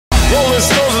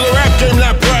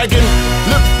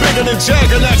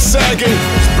jag and not sagging.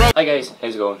 Hi guys,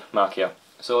 how's it going? Mark here.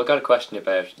 So I got a question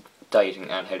about dieting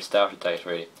and how to start a diet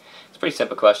really. It's a pretty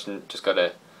simple question, just got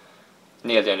to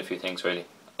nail down a few things really.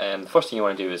 The first thing you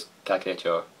want to do is calculate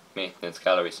your maintenance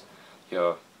calories,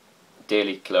 your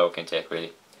daily caloric intake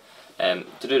really. To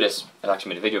do this, I've actually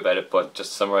made a video about it, but just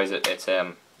to summarise it, it's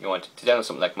you want to download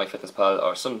something like MyFitnessPal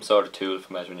or some sort of tool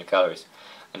for measuring your calories,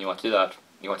 and you want to do that.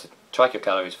 You want to track your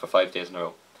calories for 5 days in a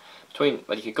row.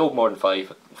 Well, you could go more than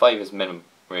 5. 5 is minimum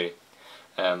really.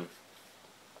 So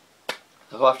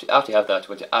after you have that, you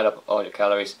want to add up all your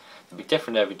calories. They'll be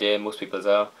different every day, most people's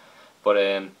are, but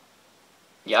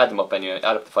you add them up anyway.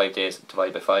 Add up the 5 days,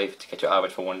 divide by 5 to get your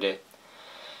average for one day.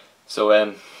 So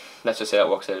let's just say that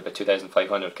works out about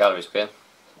 2,500 calories. Okay.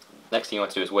 Next thing you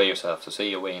want to do is weigh yourself. So say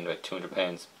you're weighing about 200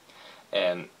 pounds.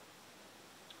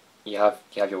 You have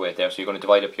your weight there. So you're going to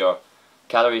divide up your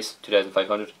calories,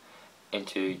 2,500,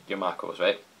 into your macros,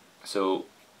 right? So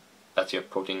that's your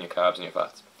protein, your carbs, and your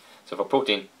fats. So for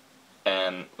protein,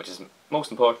 which is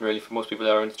most important really for most people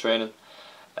that are into training,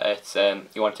 it's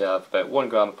you want to have about 1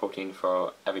 gram of protein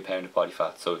for every pound of body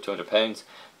fat. So 200 pounds,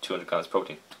 200 grams of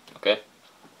protein. Okay.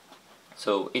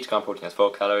 So each gram of protein has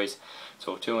 4 calories.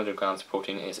 So 200 grams of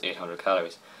protein is 800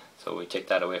 calories. So we take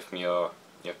that away from your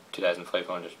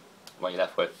 2,500. What are you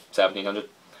left with? 1,700.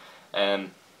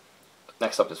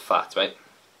 Next up is fats, right?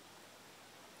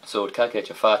 So to calculate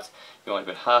your fats, you want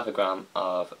about half a gram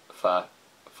of fat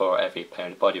for every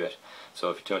pound of body weight. So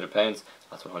if you're 200 pounds,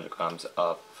 that's 100 grams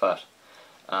of fat.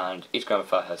 And each gram of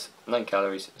fat has 9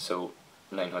 calories, so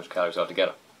 900 calories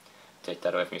altogether. Take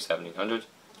that away from your 1,700,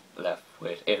 left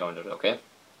with 800, okay?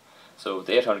 So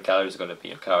the 800 calories are going to be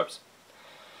your carbs.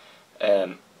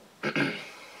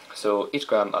 So each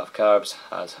gram of carbs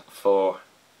has 4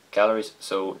 calories,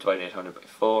 so divide 800 by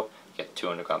 4, you get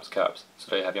 200 grams of carbs. So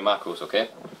there you have your macros, okay?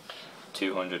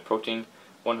 200 protein,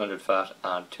 100 fat,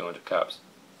 and 200 carbs.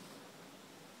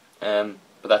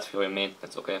 But that's for your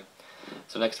maintenance, okay?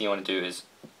 So next thing you want to do is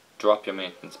drop your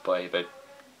maintenance by about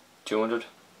 200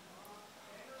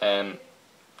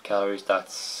 calories.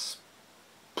 That's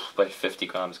about 50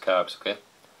 grams of carbs, okay?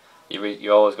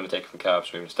 You're always going to take it from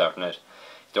carbs when you're starting out.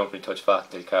 You don't really touch fat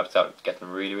until your carbs start getting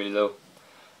really, really low.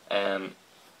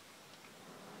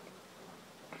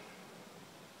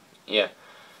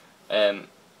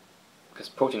 Because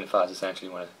protein and fats essentially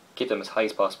you want to keep them as high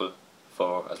as possible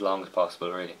for as long as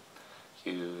possible really.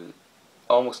 You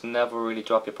almost never really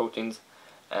drop your proteins.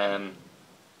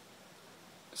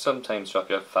 Sometimes drop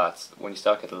your fats when you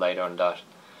start getting lighter on that,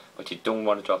 but you don't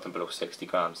want to drop them below 60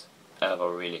 grams ever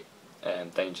really.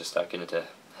 Then you just start getting into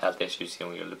health issues, you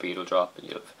know, your libido drop,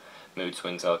 you have mood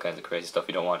swings, all kinds of crazy stuff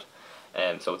you don't want.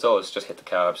 So it's always just hit the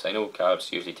carbs. I know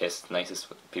carbs usually taste nicest,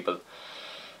 people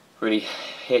really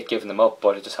hate giving them up,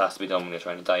 but it just has to be done when you're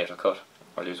trying to diet or cut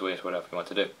or lose weight, whatever you want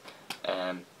to do.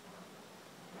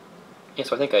 Yeah,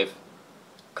 so I think I've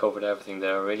covered everything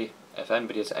there really. If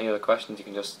anybody has any other questions, you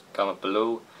can just comment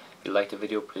below. If you liked the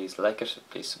video, please like it,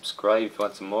 please subscribe if you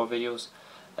want some more videos.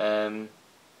 And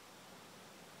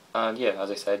yeah, as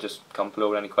I said, just comment below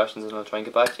with any questions and I'll try and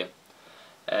get back to you.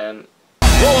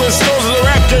 Rolling stones of the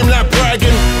rap game, not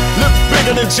bragging. Look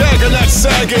bigger than Jagger, not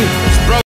sagging.